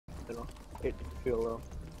pero feel low.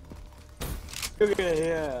 Look at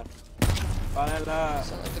here. Panela.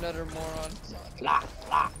 Sound like another moron. La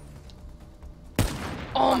la.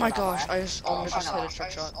 Oh my gosh, I just almost just hit a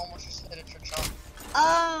trick shot.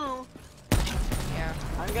 Oh. Yeah.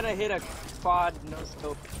 I'm gonna hit a quad no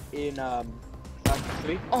scope in Factor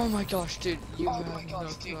 3. Oh my gosh, dude. You have no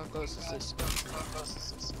clue how close this is.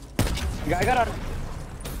 I got on.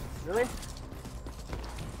 Really?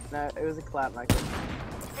 No, it was a clap, Michael.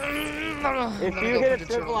 If you hit a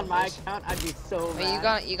triple on my account, I'd be so mad.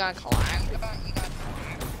 Wait, you got collab?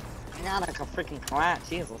 I got like a freaking clap,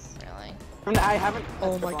 Jesus. Really? I haven't.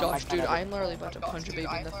 Oh my gosh, dude, I'm literally about to punch a baby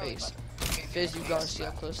in the face. Fizz, you gotta see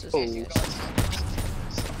how close this is.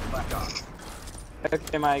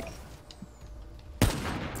 Okay, Mike.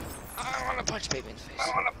 I wanna punch baby in the face.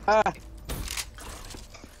 Ah.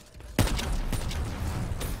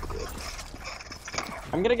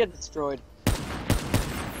 I'm gonna get destroyed.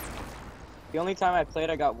 The only time I played,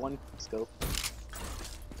 I got one scope.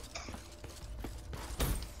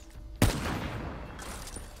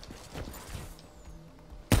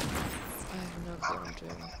 I have no clue what I'm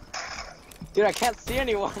doing. Dude, I can't see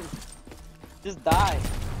anyone. Just die.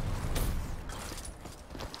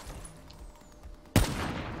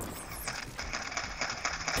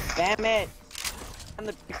 Damn it! I'm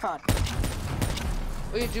the con.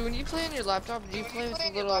 Wait, dude, when you play on your laptop, do you play with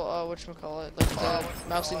the little, whatchamacallit, like the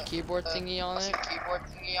mouse and keyboard thingy on it?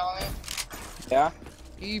 Yeah?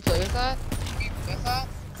 You play with that?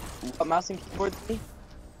 What mouse and keyboard thing?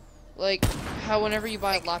 Like, how whenever you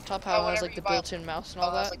buy a laptop, how it has, like, the built-in mouse and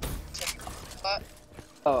all that?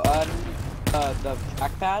 Oh, the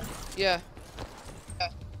trackpad? Yeah.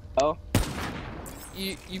 Oh?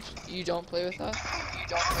 You don't play with that?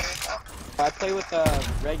 I play with a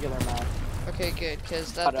regular mouse. Okay, good,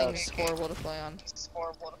 because that thing's horrible to play on.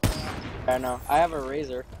 I know. I have a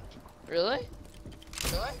razor. Really?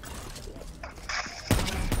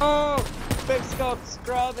 Oh! Big scope,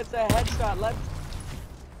 scrub, it's a headshot. Let's.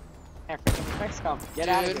 Yeah, freaking big scope. Get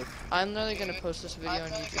out of here. I'm literally gonna post this video on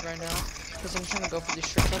YouTube right now, because I'm trying to go for these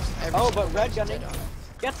trick shots. Oh, but red gunning.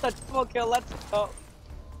 Get the triple kill, let's go.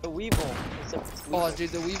 The Weevil. Oh, dude,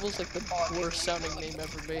 the Weevil's like the worst sounding name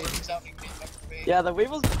ever made. Yeah, the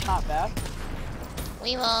Weevil's not bad.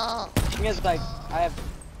 Weevil! The thing is, like, I have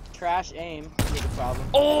trash aim, is the problem.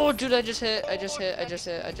 Oh, dude, I just hit. I just hit. I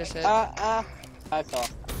fell.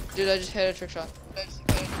 Dude, I just hit a trick shot.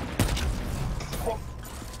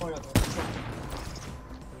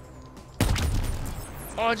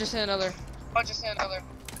 Oh, I just hit another.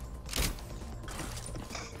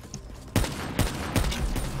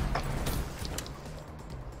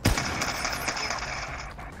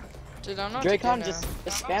 Dude, I'm not Dracon just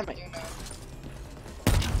spamming.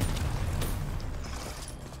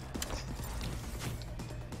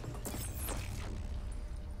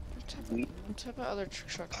 What type of other trick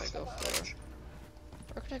shot could I go for?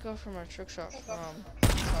 Where could I go for my trick shot from?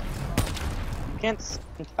 You can't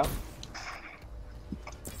tell.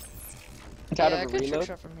 Yeah, Out I of a could trick reload.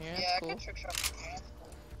 shot from here. That's cool.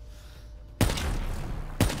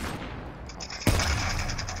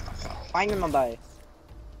 Find him and die.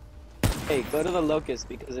 Hey, go to the locust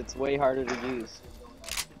because it's way harder to use.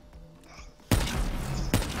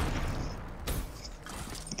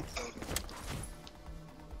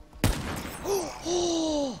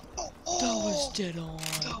 Oh, that was dead on.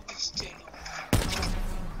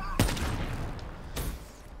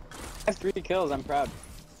 I have 3 kills, I'm proud.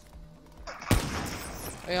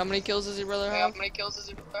 Wait, how many kills does your brother have?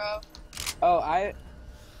 Oh, I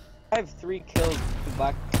have 3 kills with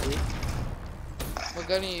Black 3. What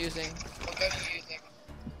gun are you using?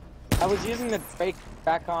 I was using the fake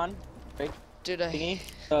back on. Fake Dude, I thingy.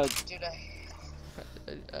 can't stand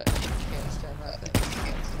that thing.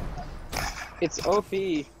 It's OP.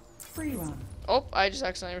 Free run. Oh, I just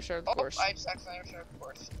accidentally restarted the course.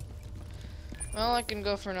 Well, I can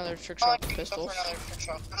go for another trick shot with pistols.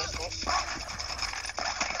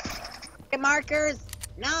 Hey, markers!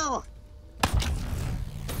 No!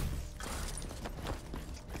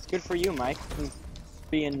 It's good for you, Mike.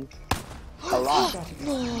 Being a lot.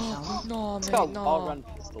 No, Let's man, go no. all run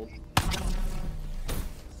pistol.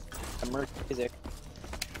 A merc music.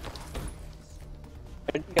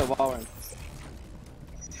 I didn't get wall run.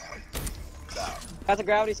 Got the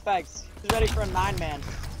gravity spikes. Who's ready for a 9-man?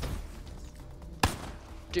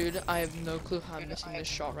 Dude, I have no clue how I'm missing this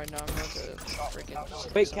shot right now. I'm going to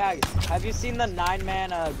freaking. Wait, Kag, have you seen the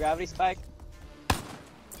 9-man gravity spike?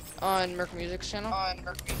 On Merc Music's channel?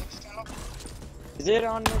 Is it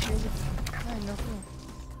on Merc Music? I have no clue.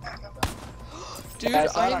 Dude, I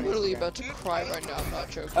saw it I'm on literally Instagram. about to cry right now. I'm not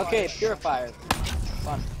joking. Okay, Purifier.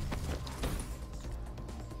 Fun.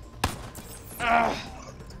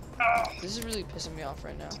 This is really pissing me off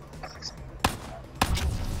right now.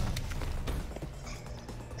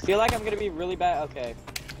 I feel like I'm gonna be really bad. Okay.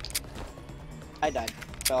 I died.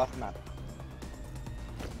 Fell off the map.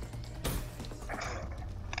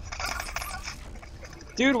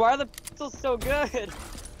 Dude, why are the pistols so good?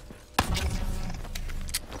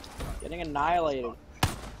 Getting annihilated. Oh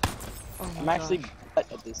I'm actually good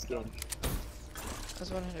at this game.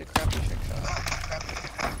 Because one hit a crappy trick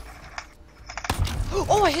shot.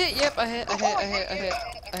 Oh, I hit! Yep, I hit.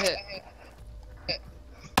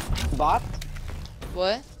 Bots?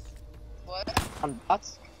 What? On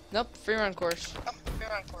bots? Nope, free run course.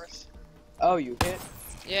 Oh, you hit?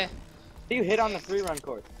 Yeah. You hit on the free run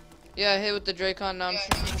course. Yeah, I hit with the Dracon, now I'm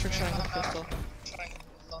trick shotting with the pistol.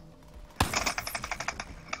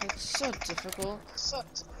 It's so difficult.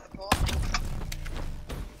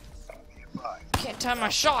 Can't time my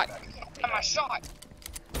shot!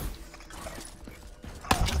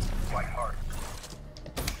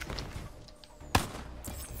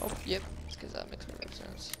 Oh, yep, because that makes perfect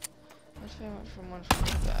sense. Let's pay much from one from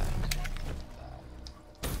the back.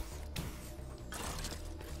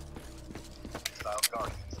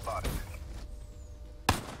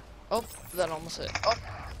 Oh, that almost hit.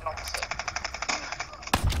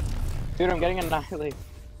 Dude, I'm getting annihilated.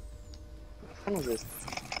 What was this?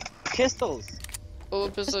 Pistols!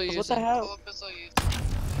 What pistol you What the hell?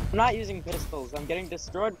 I'm not using pistols. I'm getting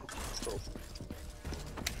destroyed with pistols.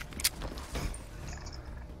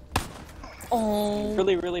 Oh.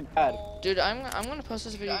 Really, really bad. Dude, I'm gonna post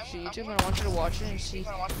this video to YouTube and I want you to watch it and see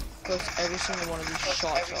how close every single one of these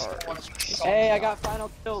shots are. Hey, I got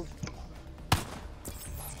final kills.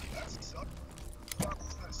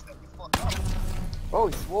 Oh,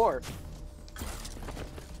 he swore.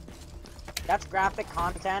 That's graphic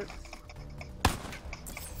content.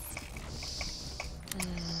 I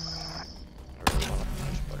really want to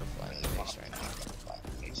punch Butterfly in the face right now.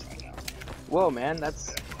 Whoa, man,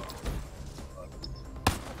 that's.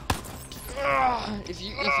 If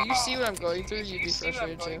you see what I'm going through, you'd be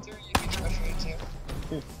frustrated too.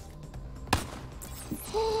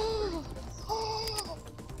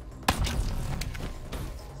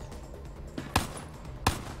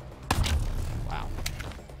 Wow.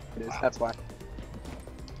 It is, that's why.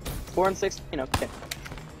 4 and 16, okay.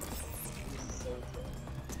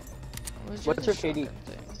 What's your KD?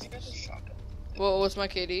 Well, what's my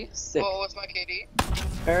KD? 6.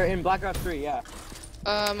 Or in Black Ops 3, yeah.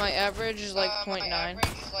 My average is like 0.9. Yeah,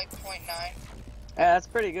 that's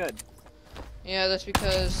pretty good. Yeah, that's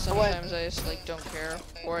because sometimes I just like don't care,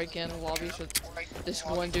 or I get in lobbies with this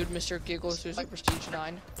one dude, Mr. Giggles, who's a Prestige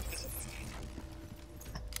 9.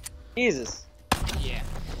 Jesus. Yeah.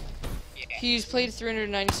 He's played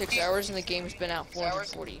 396 hours and the game's been out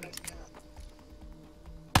 440.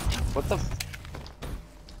 What the f.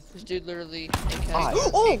 This dude literally like, has...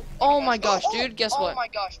 Oh my gosh, dude, guess what?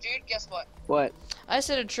 What? I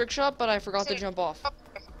said a trick shot, but I forgot to jump off.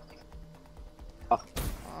 Oh.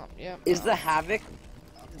 Yeah. Is the Havoc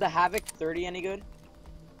 30 any good?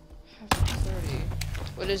 Havoc 30.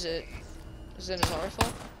 What is it? Is it an AR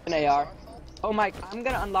rifle? An AR. Oh my, I'm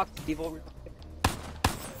gonna unlock the Weevil.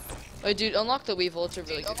 Wait, dude, unlock the Weevil, it's a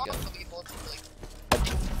really good gun.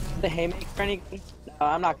 The Haymaker any good? No,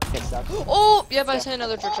 I'm not gonna get stuck. Oh! Yep, I said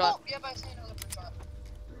another trick shot.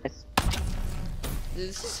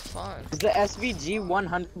 This is fun. Is the SVG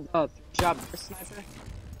 100 shot burst sniper?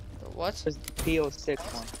 The what? There's the PO6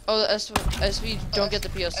 one. Oh, the SV, don't get the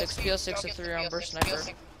PO6. PO6 is a 3-round burst sniper.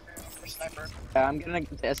 Yeah, I'm gonna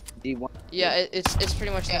get the SVG one. Yeah, it's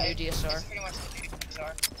pretty much the new DSR.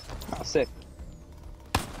 Oh, sick.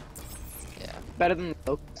 Yeah. Better than the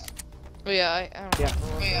Locust. Oh yeah, I don't Yeah. know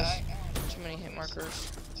what too many hit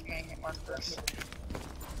markers.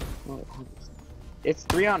 It's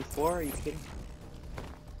 3 on 4, are you kidding?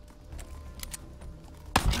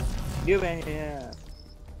 Yeah.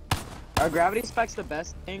 Are gravity spikes the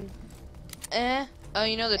best thing? Oh,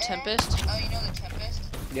 you know the Tempest?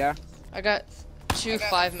 Yeah. I got 2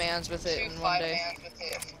 5-mans with it in one day.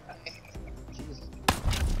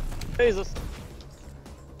 Jesus.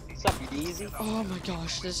 What's up, easy? Oh my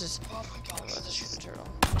gosh, this is... Oh, let's shoot the turtle.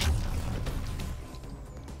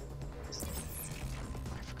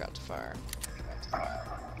 I forgot to fire.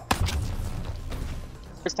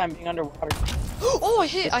 First time being underwater. Oh, I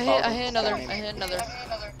hit another.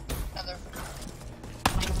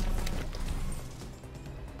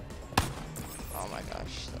 Oh my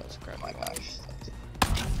gosh, that was a crappy one.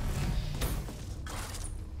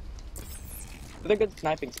 It's a good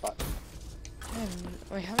sniping spot.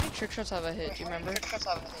 Wait, how many trick shots have I hit? Do you remember?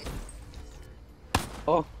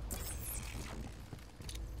 Oh.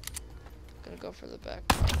 Gonna go for the back.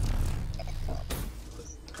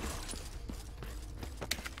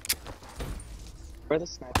 Where the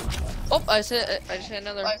sniper? Oh, I just hit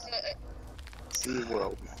another. Sea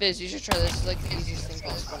World. Fizz, you should try this. It's like the easiest thing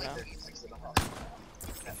possible now.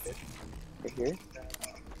 Right here?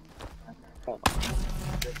 Oh.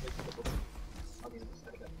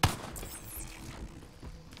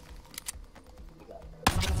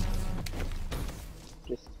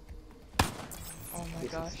 Just. Oh my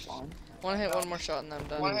gosh. Wanna hit one more shot and then I'm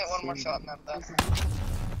done.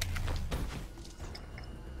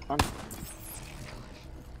 On.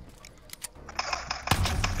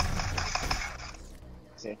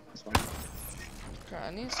 Okay, this one. Crap,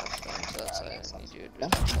 I need to stop going to that side. I need you to do Yeah.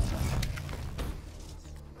 that.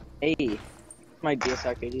 Hey, my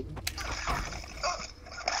DSR KD.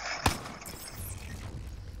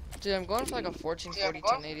 Dude, I'm going for like a 1440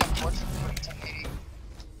 1080.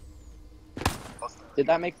 Did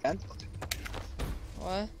that make sense?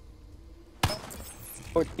 What?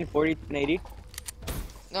 1440 1080.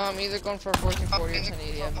 No, I'm either going for a 1440 or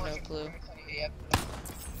 1080. I have no clue.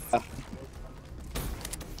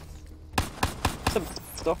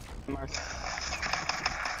 Still.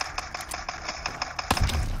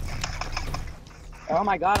 Oh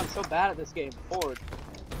my god, I'm so bad at this game. Forward.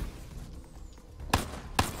 Oh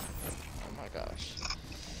my gosh.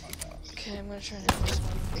 Okay, I'm gonna try and hit this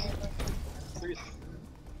one.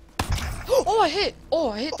 Oh, I hit! Oh,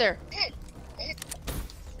 I hit there!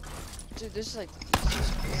 Dude, this is like the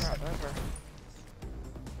easiest crap ever.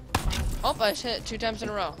 Oh, I just hit 2 times in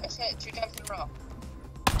a row.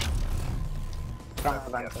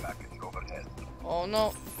 Oh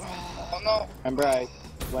no. Remember I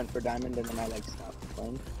went for diamond and then I like stopped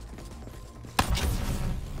playing?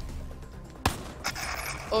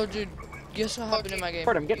 Oh dude, guess what happened in my game?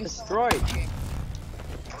 I'm getting destroyed.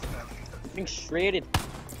 Getting shredded.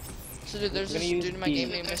 So dude, there's this dude in my game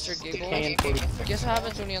named Mr. Giggle. KN-46. Guess what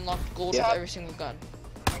happens when you unlock gold with every single gun?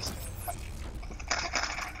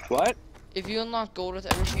 What? If you unlock gold with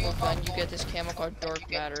every single gun, you get this camo called Dark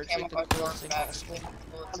Matter. It's like the coolest thing possible.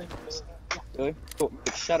 Really? Oh,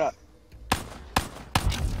 shut up.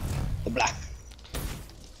 The black.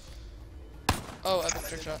 Oh, epic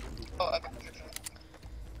trick shot.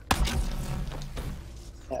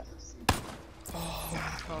 Yeah. Oh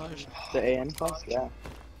my gosh. The AN class? Yeah.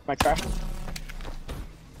 My track.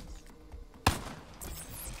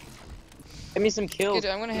 Give me some kills. Okay,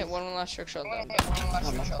 dude, I'm gonna hit one last trick shot then. No,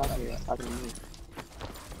 I'm not talking to you. I'm talking to me.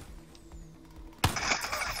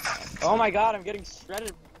 Oh my god, I'm getting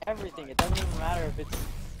shredded with everything. It doesn't even matter if it's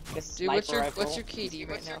a Dude, what's sniper rifle. your KD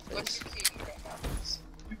right now, Fizz?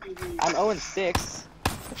 I'm 0-6.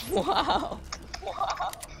 Wow.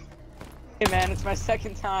 Hey man, it's my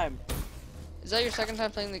second time. Is that your second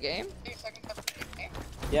time playing the game?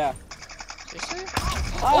 Yeah. Seriously?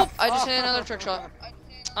 Oh, I just hit another trick shot.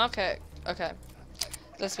 Okay, okay.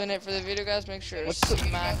 That's been it for the video, guys. Make sure to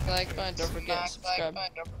smack the like button. Don't forget to subscribe.